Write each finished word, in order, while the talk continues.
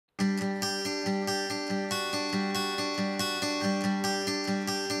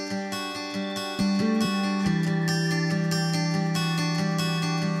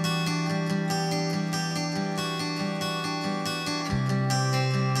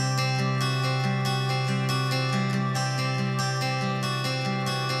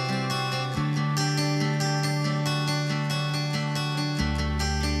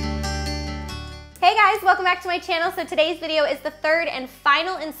Hey guys, welcome back to my channel. So today's video is the third and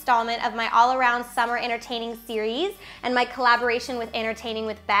final installment of my all-around summer entertaining series and my collaboration with Entertaining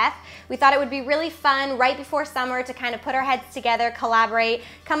with Beth. We thought it would be really fun right before summer to kind of put our heads together, collaborate,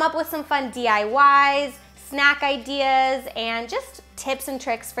 come up with some fun DIYs, snack ideas, and just tips and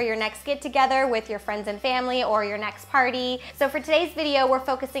tricks for your next get-together with your friends and family or your next party. So for today's video, we're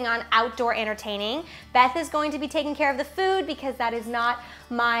focusing on outdoor entertaining. Beth is going to be taking care of the food because that is not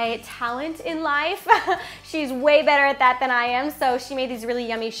my talent in life. She's way better at that than I am. So she made these really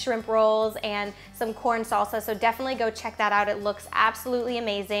yummy shrimp rolls and some corn salsa. So definitely go check that out. It looks absolutely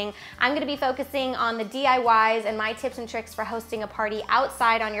amazing. I'm gonna be focusing on the DIYs and my tips and tricks for hosting a party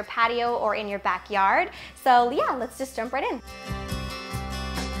outside on your patio or in your backyard. So yeah, let's just jump right in.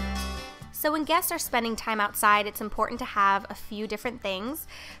 So when guests are spending time outside, it's important to have a few different things.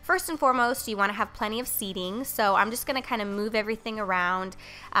 First and foremost, you want to have plenty of seating. So I'm just going to kind of move everything around.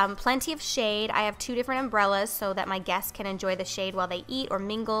 Plenty of shade. I have 2 different umbrellas so that my guests can enjoy the shade while they eat or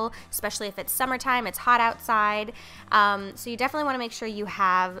mingle, especially if it's summertime, it's hot outside. So you definitely want to make sure you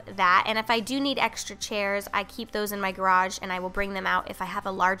have that. And if I do need extra chairs, I keep those in my garage and I will bring them out if I have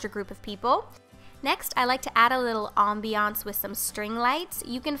a larger group of people. Next, I like to add a little ambiance with some string lights.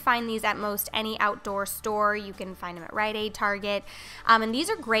 You can find these at most any outdoor store. You can find them at Rite Aid, Target. And these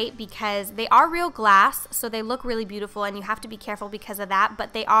are great because they are real glass, so they look really beautiful, and you have to be careful because of that,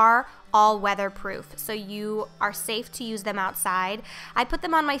 but they are all weatherproof, so you are safe to use them outside. I put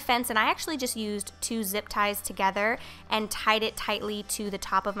them on my fence, and I actually just used 2 zip ties together and tied it tightly to the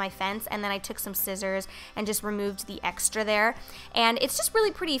top of my fence, and then I took some scissors and just removed the extra there. And it's just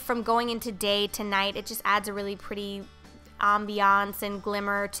really pretty from going into day to night. It just adds a really pretty ambiance and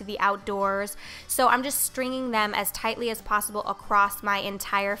glimmer to the outdoors. So I'm just stringing them as tightly as possible across my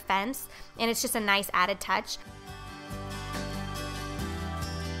entire fence, and it's just a nice added touch.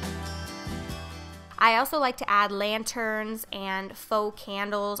 I also like to add lanterns and faux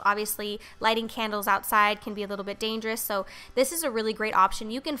candles. Obviously, lighting candles outside can be a little bit dangerous, so this is a really great option.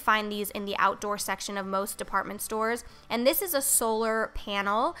 You can find these in the outdoor section of most department stores. And this is a solar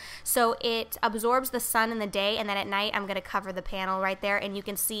panel, so it absorbs the sun in the day, and then at night I'm gonna cover the panel right there, and you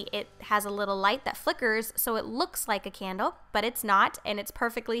can see it has a little light that flickers, so it looks like a candle, but it's not, and it's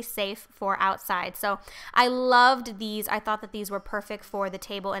perfectly safe for outside. So I loved these. I thought that these were perfect for the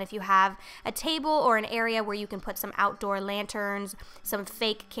table, and if you have a table or an area where you can put some outdoor lanterns, some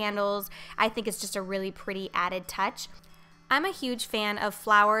fake candles, I think it's just a really pretty added touch. I'm a huge fan of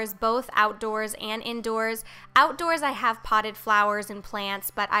flowers, both outdoors and indoors. Outdoors, I have potted flowers and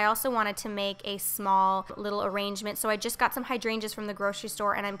plants, but I also wanted to make a small little arrangement. So I just got some hydrangeas from the grocery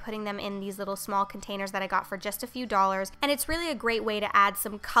store, and I'm putting them in these little small containers that I got for just a few dollars. And it's really a great way to add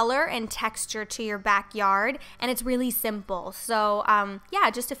some color and texture to your backyard, and it's really simple. So yeah,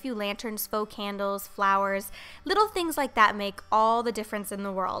 just a few lanterns, faux candles, flowers, little things like that make all the difference in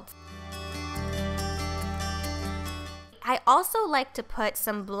the world. I also like to put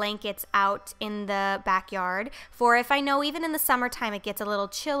some blankets out in the backyard for if I know even in the summertime it gets a little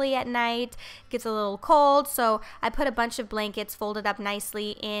chilly at night, it gets a little cold, so I put a bunch of blankets folded up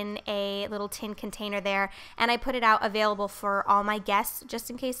nicely in a little tin container there, and I put it out available for all my guests just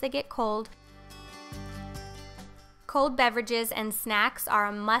in case they get cold. Cold beverages and snacks are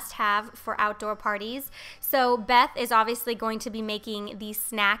a must-have for outdoor parties. So Beth is obviously going to be making these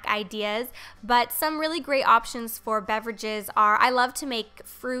snack ideas, but some really great options for beverages are, I love to make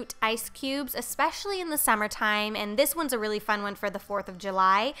fruit ice cubes, especially in the summertime, and this one's a really fun one for the 4th of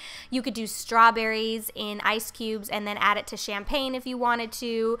July. You could do strawberries in ice cubes and then add it to champagne if you wanted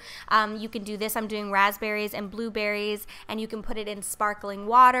to. You can do this, I'm doing raspberries and blueberries, and you can put it in sparkling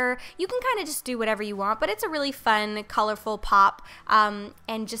water. You can kind of just do whatever you want, but it's a really fun colorful pop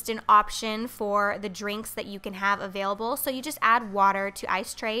and just an option for the drinks that you can have available. So you just add water to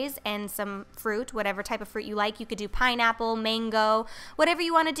ice trays and some fruit, whatever type of fruit you like. You could do pineapple, mango, whatever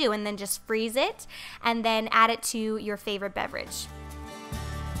you want to do, and then just freeze it and then add it to your favorite beverage.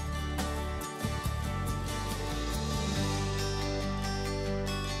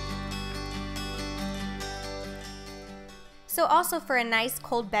 So also for a nice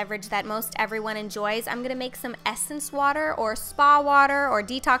cold beverage that most everyone enjoys, I'm gonna make some essence water or spa water or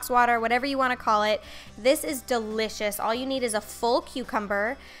detox water, whatever you wanna call it. This is delicious. All you need is a full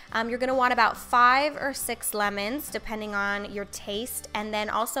cucumber. You're gonna want about 5 or 6 lemons, depending on your taste. And then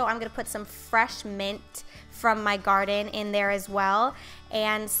also I'm gonna put some fresh mint from my garden in there as well,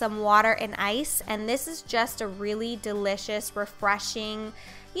 and some water and ice. And this is just a really delicious, refreshing,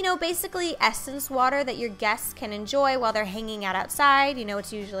 you know, basically essence water that your guests can enjoy while they're hanging hanging out outside. You know,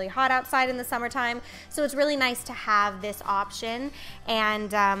 it's usually hot outside in the summertime, so it's really nice to have this option,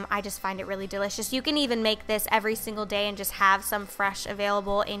 and I just find it really delicious. You can even make this every single day and just have some fresh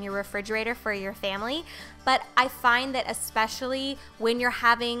available in your refrigerator for your family. But I find that especially when you're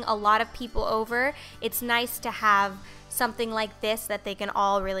having a lot of people over, it's nice to have something like this that they can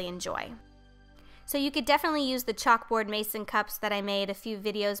all really enjoy. So you could definitely use the chalkboard mason cups that I made a few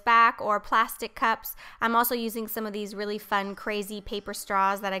videos back, or plastic cups. I'm also using some of these really fun, crazy paper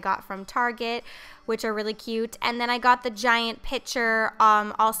straws that I got from Target, which are really cute. And then I got the giant pitcher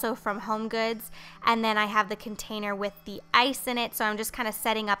also from HomeGoods. And then I have the container with the ice in it, so I'm just kind of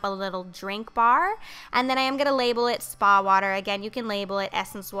setting up a little drink bar. And then I am going to label it spa water. Again, you can label it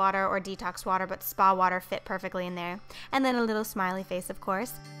essence water or detox water, but spa water fit perfectly in there. And then a little smiley face, of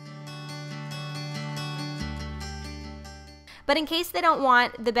course. But in case they don't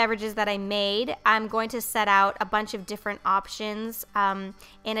want the beverages that I made, I'm going to set out a bunch of different options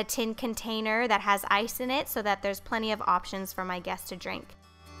in a tin container that has ice in it, so that there's plenty of options for my guests to drink.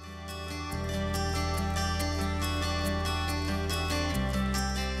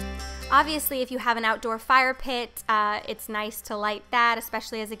 Obviously, if you have an outdoor fire pit, it's nice to light that,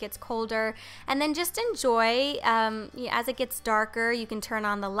 especially as it gets colder. And then just enjoy, as it gets darker, you can turn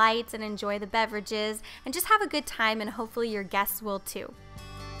on the lights and enjoy the beverages and just have a good time, and hopefully your guests will too.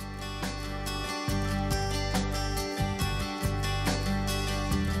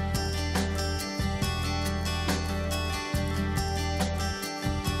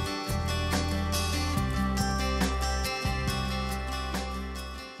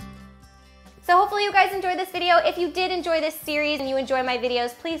 So hopefully you guys enjoyed this video. If you did enjoy this series and you enjoy my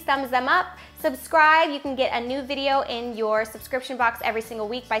videos, please thumbs them up. Subscribe. You can get a new video in your subscription box every single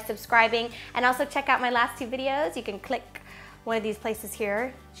week by subscribing. And also check out my last 2 videos. You can click one of these places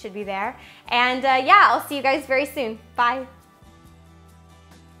here. Should be there. And yeah, I'll see you guys very soon. Bye.